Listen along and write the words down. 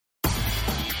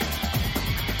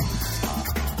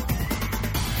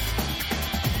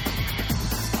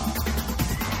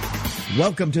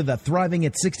Welcome to the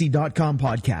ThrivingAt60.com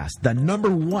podcast, the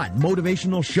 #1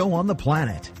 motivational show on the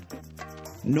planet.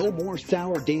 No more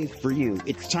sour days for you.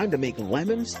 It's time to make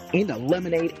lemons into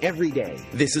lemonade every day.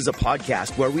 This is a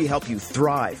podcast where we help you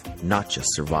thrive, not just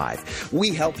survive.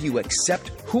 We help you accept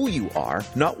who you are,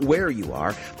 not where you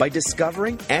are, by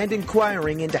discovering and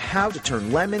inquiring into how to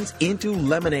turn lemons into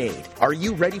lemonade. Are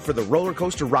you ready for the roller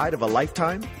coaster ride of a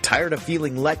lifetime? Tired of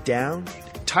feeling let down?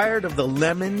 Tired of the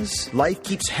lemons life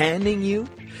keeps handing you?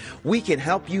 We can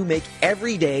help you make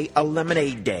every day a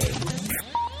lemonade day.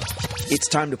 It's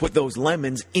time to put those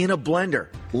lemons in a blender.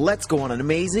 Let's go on an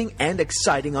amazing and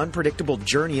exciting unpredictable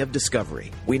journey of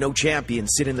discovery. We know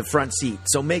champions sit in the front seat,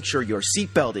 so make sure your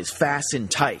seatbelt is fastened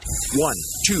tight. 1,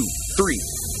 2, 3,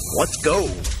 let's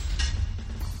go.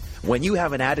 When you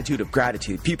have an attitude of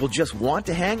gratitude, people just want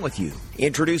to hang with you.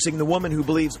 Introducing the woman who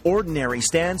believes ordinary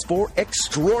stands for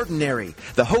extraordinary.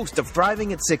 The host of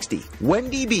Thriving at 60,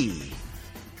 Wendy B.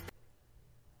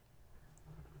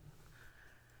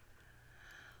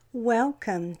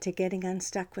 Welcome to Getting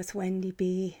Unstuck with Wendy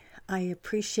B. I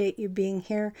appreciate you being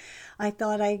here. I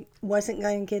thought I wasn't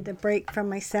going to get a break from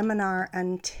my seminar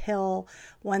until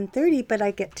 1:30, but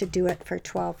I get to do it for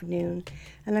 12 noon.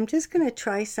 And I'm just going to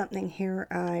try something here.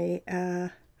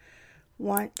 I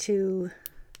want to,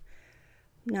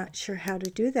 not sure how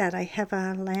to do that. I have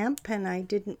a lamp and I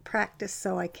didn't practice,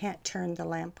 so I can't turn the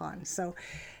lamp on. So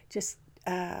just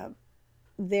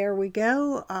there we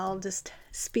go. I'll just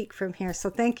speak from here. So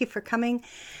thank you for coming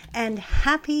and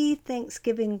happy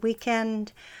Thanksgiving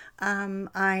weekend.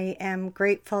 I am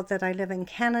grateful that I live in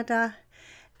Canada,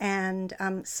 and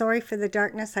I'm sorry for the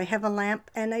darkness. I have a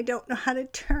lamp and I don't know how to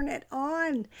turn it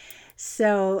on.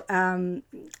 So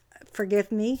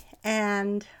forgive me,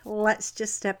 and let's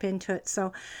just step into it.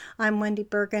 So I'm Wendy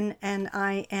Bergen, and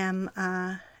I am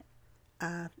a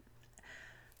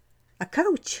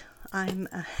coach. I'm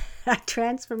a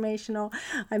transformational.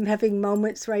 I'm having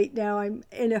moments right now. I'm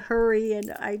in a hurry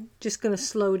and I'm just going to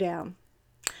slow down.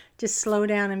 Just slow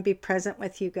down and be present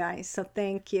with you guys. So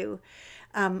thank you.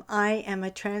 I am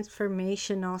a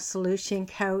transformational solution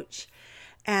coach,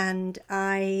 and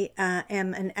I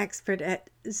am an expert at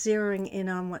zeroing in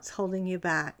on what's holding you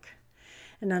back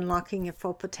and unlocking your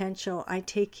full potential. I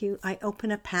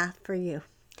open a path for you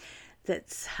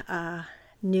that's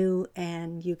new,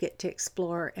 and you get to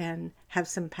explore and have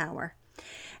some power.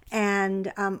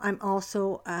 And I'm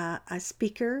also a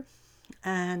speaker,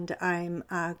 and I'm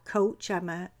a coach. I'm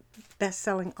a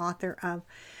best-selling author of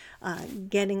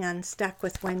Getting Unstuck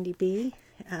with Wendy B.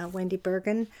 Wendy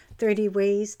Bergen, 30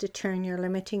 Ways to Turn Your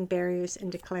Limiting Barriers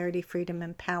into Clarity, Freedom,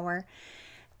 and Power.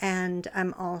 And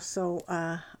I'm also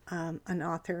an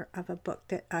author of a book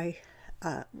that I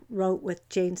wrote with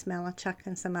James Malinchak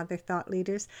and some other thought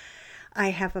leaders.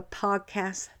 I have a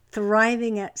podcast,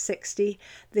 Thriving at 60.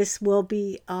 This will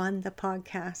be on the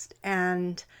podcast.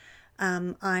 And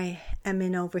I am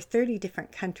in over 30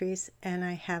 different countries, and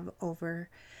I have over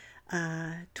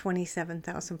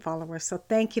 27,000 followers. So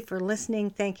thank you for listening.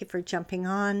 Thank you for jumping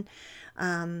on.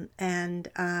 I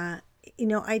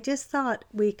just thought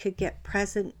we could get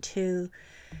present to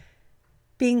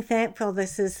being thankful.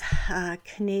 This is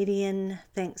Canadian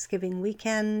Thanksgiving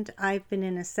weekend. I've been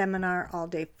in a seminar all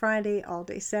day Friday, all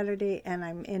day Saturday, and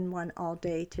I'm in one all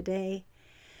day today.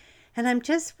 And I'm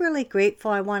just really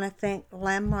grateful. I want to thank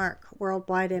Landmark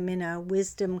Worldwide. I'm in a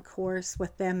wisdom course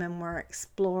with them, and we're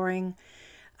exploring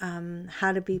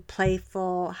how to be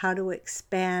playful, how to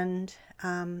expand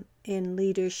in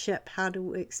leadership, how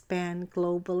to expand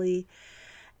globally.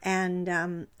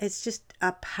 And it's just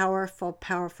a powerful,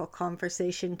 powerful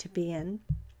conversation to be in.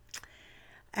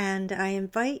 And I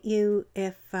invite you,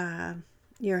 if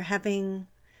you're having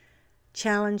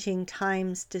challenging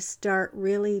times, to start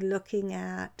really looking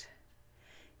at,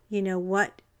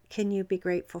 what can you be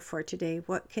grateful for today?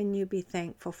 What can you be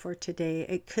thankful for today?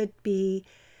 It could be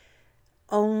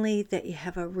only that you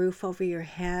have a roof over your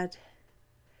head,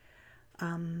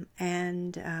 and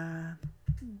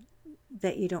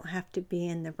that you don't have to be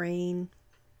in the rain,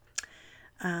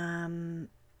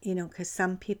 because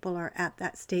some people are at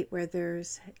that state where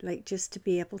there's just to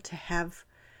be able to have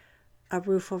a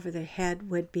roof over their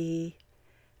head would be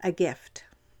a gift.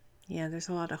 There's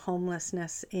a lot of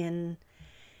homelessness in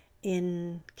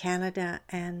Canada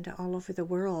and all over the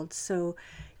world. So,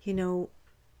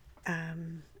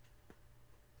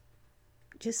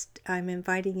 I'm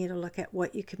inviting you to look at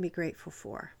what you can be grateful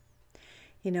for.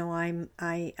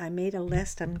 I made a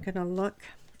list. I'm going to look.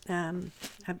 I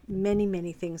have many,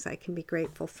 many things I can be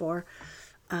grateful for.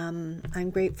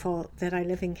 I'm grateful that I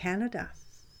live in Canada.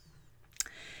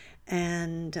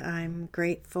 And I'm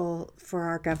grateful for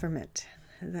our government.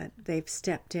 that they've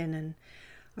stepped in and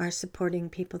are supporting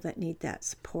people that need that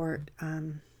support.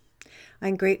 I'm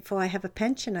grateful I have a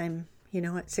pension. I'm,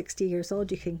 at 60 years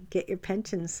old, you can get your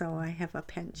pension, so I have a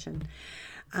pension.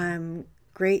 I'm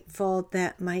grateful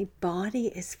that my body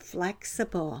is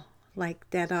flexible, like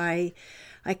that I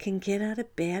can get out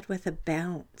of bed with a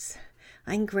bounce.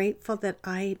 I'm grateful that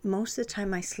most of the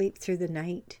time I sleep through the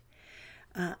night.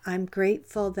 I'm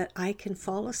grateful that I can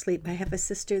fall asleep. I have a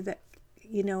sister that,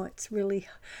 it's really,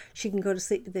 she can go to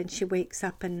sleep, but then she wakes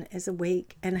up and is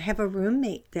awake. And I have a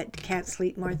roommate that can't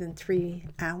sleep more than 3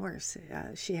 hours.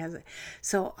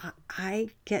 So I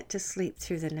get to sleep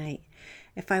through the night.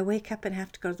 If I wake up and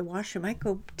have to go to the washroom, I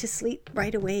go to sleep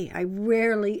right away. I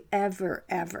rarely, ever,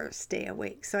 ever stay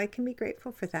awake. So I can be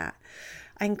grateful for that.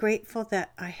 I'm grateful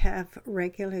that I have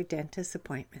regular dentist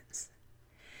appointments.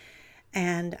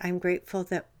 And I'm grateful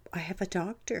that I have a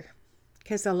doctor,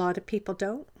 because a lot of people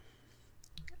don't.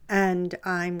 And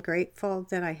I'm grateful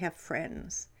that I have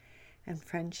friends and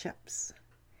friendships.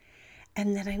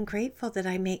 And that I'm grateful that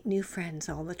I make new friends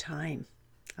all the time.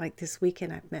 Like this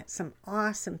weekend, I've met some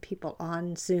awesome people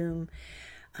on Zoom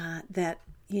that,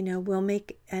 will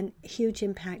make a huge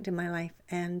impact in my life.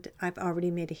 And I've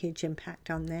already made a huge impact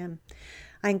on them.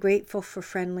 I'm grateful for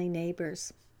friendly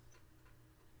neighbors.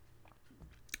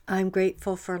 I'm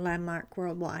grateful for Landmark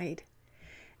Worldwide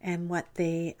and what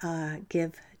they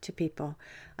give to people.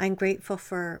 I'm grateful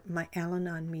for my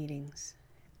Al-Anon meetings.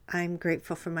 I'm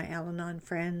grateful for my Al-Anon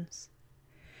friends.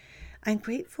 I'm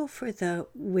grateful for the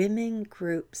women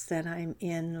groups that I'm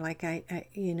in, like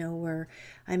where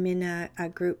I'm in a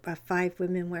group of 5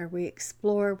 women where we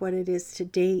explore what it is to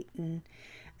date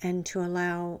and to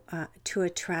allow to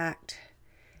attract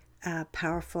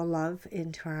powerful love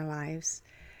into our lives.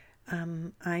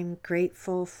 I'm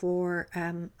grateful for,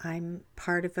 I'm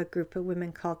part of a group of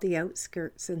women called the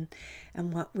Outskirts and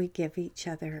what we give each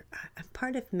other. I'm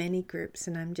part of many groups,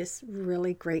 and I'm just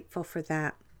really grateful for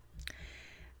that.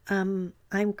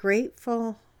 I'm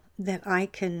grateful that I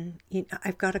can,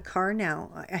 I've got a car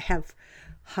now. I have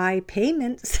high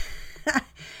payments,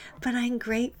 but I'm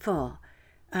grateful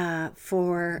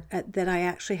for that I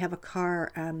actually have a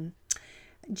car.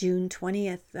 June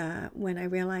 20th, when I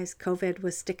realized COVID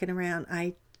was sticking around,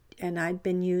 I'd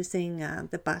been using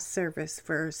the bus service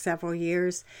for several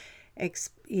years,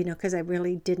 because I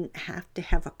really didn't have to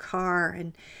have a car.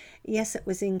 And yes, it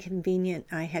was inconvenient.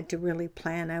 I had to really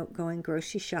plan out going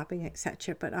grocery shopping,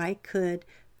 etc. But I could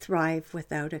thrive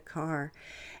without a car.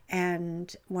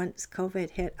 And once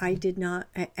COVID hit, I did not.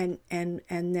 And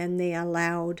then they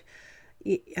allowed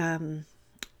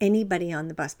anybody on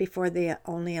the bus. Before, they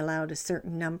only allowed a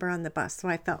certain number on the bus, so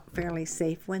I felt fairly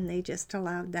safe when they just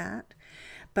allowed that.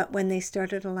 But when they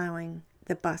started allowing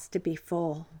the bus to be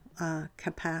full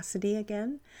capacity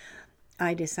again,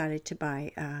 I decided to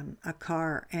buy a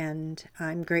car, and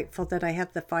I'm grateful that I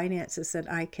have the finances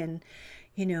that I can,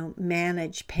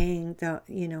 manage paying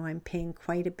I'm paying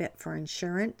quite a bit for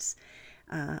insurance,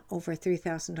 over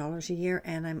 $3,000 a year,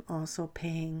 and I'm also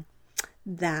paying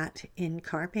that in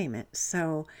car payments.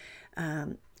 So,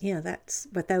 that's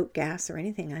without gas or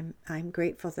anything. I'm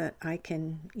grateful that I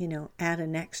can, add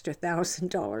an extra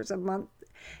 $1,000 a month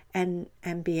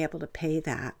and be able to pay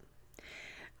that.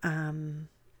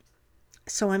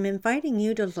 So I'm inviting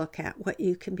you to look at what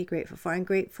you can be grateful for. I'm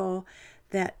grateful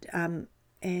that,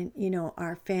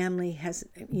 our family has,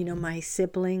 my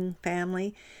sibling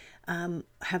family,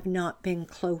 have not been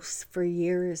close for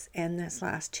years, and this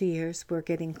last 2 years we're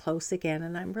getting close again,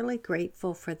 and I'm really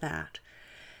grateful for that.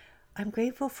 I'm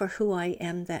grateful for who I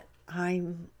am, that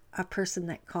I'm a person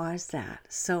that caused that,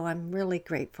 so I'm really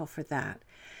grateful for that.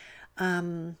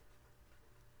 I'm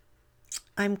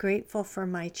grateful for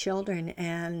my children,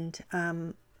 and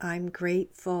I'm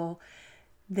grateful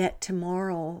that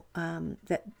tomorrow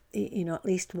that at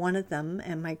least one of them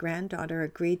and my granddaughter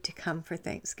agreed to come for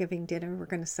Thanksgiving dinner. We're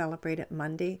going to celebrate it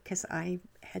Monday, because I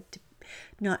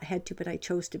but I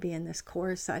chose to be in this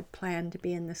course. I'd planned to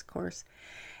be in this course.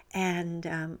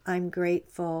 And I'm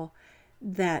grateful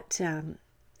that,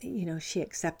 she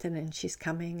accepted and she's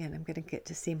coming, and I'm going to get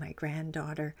to see my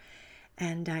granddaughter.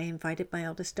 And I invited my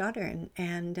oldest daughter,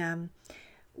 and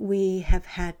we have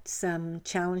had some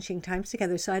challenging times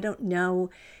together. So I don't know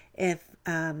if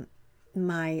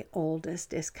my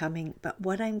oldest is coming, but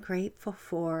what I'm grateful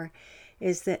for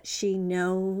is that she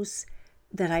knows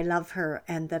that I love her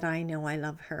and that I know I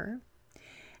love her.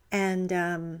 And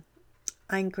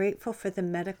I'm grateful for the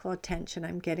medical attention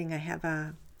I'm getting. I have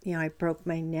I broke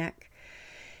my neck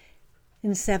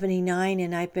in 79,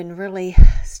 and I've been really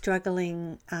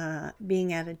struggling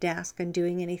being at a desk and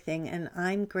doing anything. And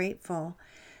I'm grateful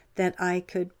that I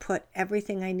could put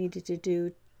everything I needed to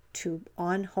do to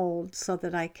on hold so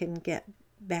that I can get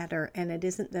better. And it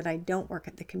isn't that I don't work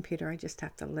at the computer, I just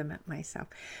have to limit myself.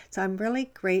 So I'm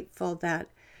really grateful that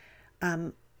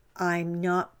I'm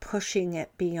not pushing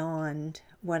it beyond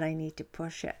what I need to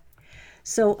push it.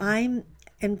 So I'm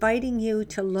inviting you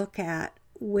to look at,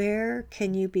 where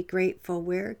can you be grateful?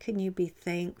 Where can you be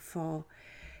thankful?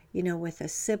 You know, with a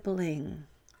sibling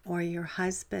or your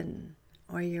husband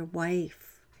or your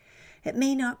wife. It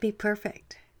may not be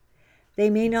perfect.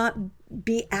 They may not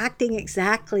be acting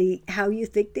exactly how you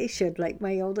think they should, like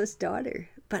my oldest daughter.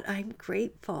 But I'm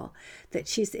grateful that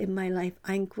she's in my life.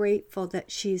 I'm grateful that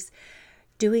she's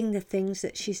doing the things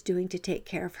that she's doing to take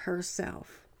care of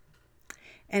herself.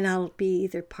 And I'll be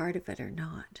either part of it or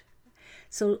not.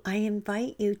 So I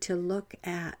invite you to look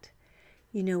at,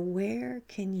 you know, where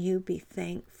can you be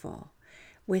thankful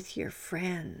with your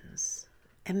friends?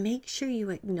 And make sure you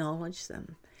acknowledge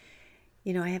them.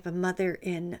 You know, I have a mother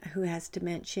who has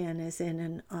dementia and is in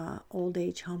an old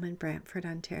age home in Brantford,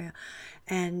 Ontario.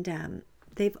 And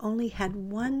they've only had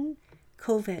one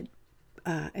COVID,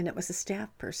 and it was a staff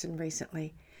person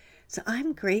recently. So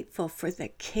I'm grateful for the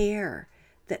care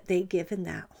that they give in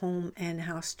that home and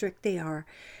how strict they are,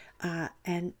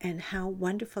 and how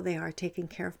wonderful they are taking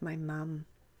care of my mom.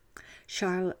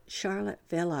 Charlotte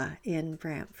Villa in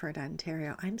Brantford,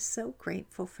 Ontario. I'm so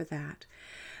grateful for that.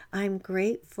 I'm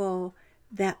grateful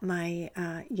that my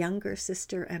younger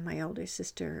sister and my older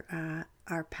sister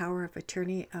are power of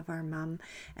attorney of our mom,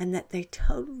 and that they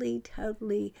totally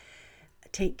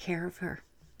take care of her.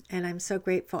 And I'm so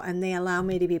grateful. And they allow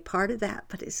me to be part of that,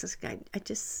 but it's just, I'm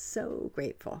just so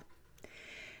grateful.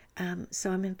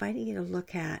 So I'm inviting you to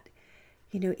look at,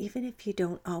 you know, even if you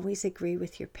don't always agree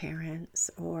with your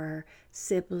parents or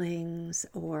siblings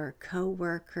or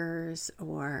co-workers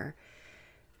or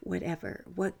whatever,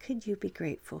 what could you be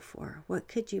grateful for? What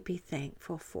could you be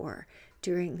thankful for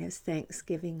during this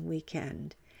Thanksgiving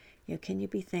weekend? You know, can you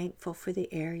be thankful for the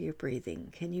air you're breathing?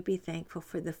 Can you be thankful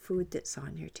for the food that's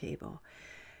on your table?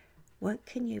 What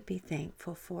can you be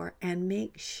thankful for? And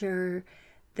make sure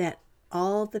that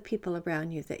all the people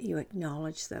around you, that you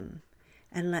acknowledge them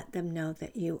and let them know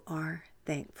that you are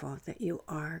thankful, that you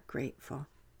are grateful.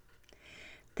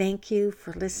 Thank you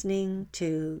for listening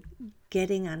to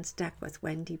Getting Unstuck with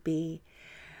Wendy B.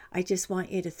 I just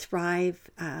want you to thrive.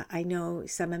 I know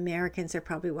some Americans are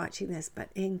probably watching this, but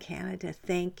in Canada,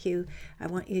 thank you. I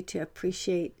want you to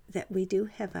appreciate that we do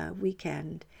have a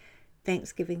weekend,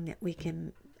 Thanksgiving, that we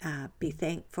can be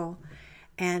thankful.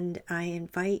 And I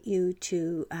invite you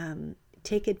to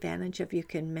take advantage of, you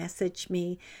can message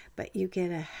me, but you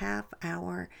get a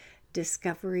half-hour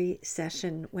discovery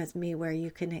session with me where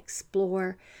you can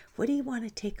explore, what do you want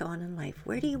to take on in life?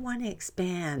 Where do you want to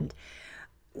expand?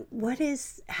 What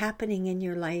is happening in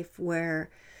your life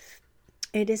where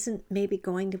it isn't maybe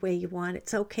going the way you want?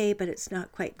 It's okay, but it's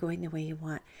not quite going the way you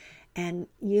want. And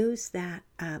use that.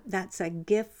 That's a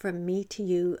gift from me to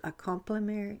you, a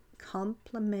complimentary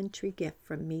gift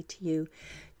from me to you,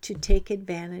 to take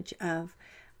advantage of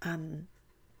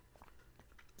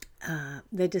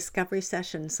the discovery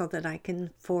session so that I can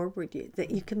forward you,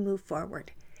 that you can move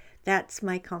forward. That's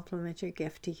my complimentary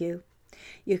gift to you.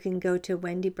 You can go to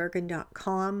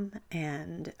wendybergen.com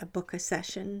and book a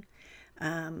session.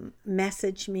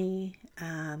 Message me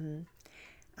on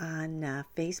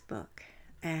Facebook,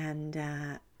 and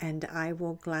I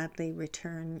will gladly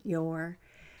return your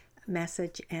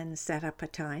message and set up a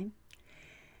time.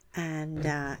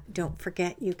 And don't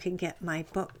forget, you can get my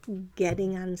book,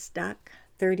 Getting Unstuck,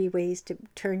 30 Ways to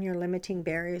Turn Your Limiting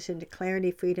Barriers into Clarity,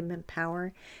 Freedom, and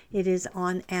Power. It is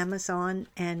on Amazon,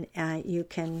 and you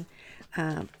can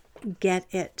get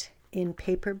it in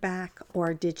paperback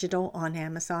or digital on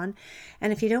Amazon.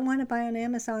 And if you don't want to buy on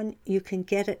Amazon, you can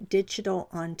get it digital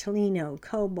on Tolino,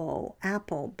 Kobo,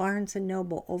 Apple, Barnes &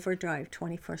 Noble, Overdrive,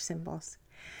 24 Symbols.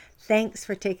 Thanks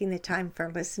for taking the time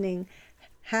for listening.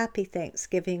 Happy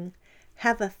Thanksgiving.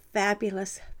 Have a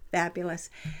fabulous,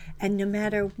 and no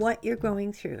matter what you're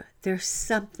going through, there's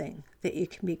something that you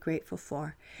can be grateful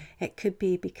for. It could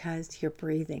be because you're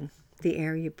breathing, the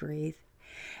air you breathe.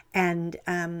 And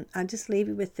I'll just leave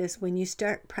you with this. When you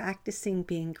start practicing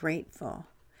being grateful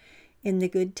in the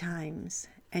good times,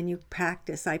 and you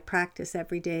practice, I practice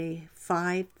every day,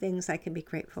 5 things I can be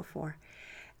grateful for.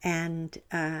 And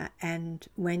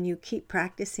when you keep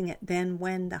practicing it, then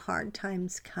when the hard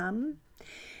times come,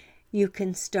 you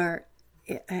can start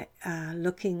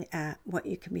looking at what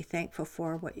you can be thankful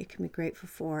for, what you can be grateful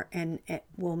for, and it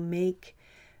will make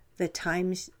the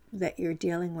times that you're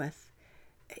dealing with,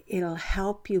 it'll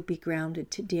help you be grounded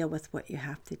to deal with what you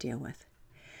have to deal with.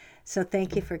 So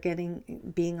thank you for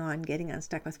being on Getting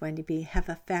Unstuck with Wendy B. Have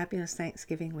a fabulous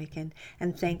Thanksgiving weekend,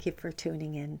 and thank you for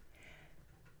tuning in.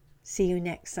 See you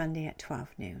next Sunday at 12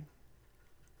 noon.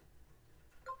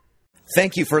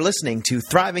 Thank you for listening to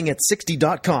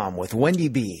ThrivingAt60.com with Wendy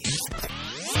B.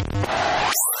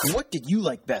 What did you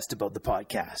like best about the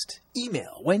podcast?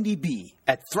 Email Wendy B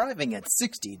at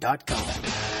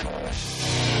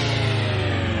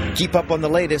ThrivingAt60.com. Keep up on the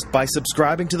latest by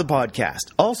subscribing to the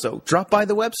podcast. Also, drop by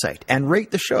the website and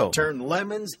rate the show. Turn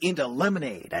lemons into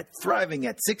lemonade at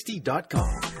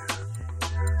ThrivingAt60.com.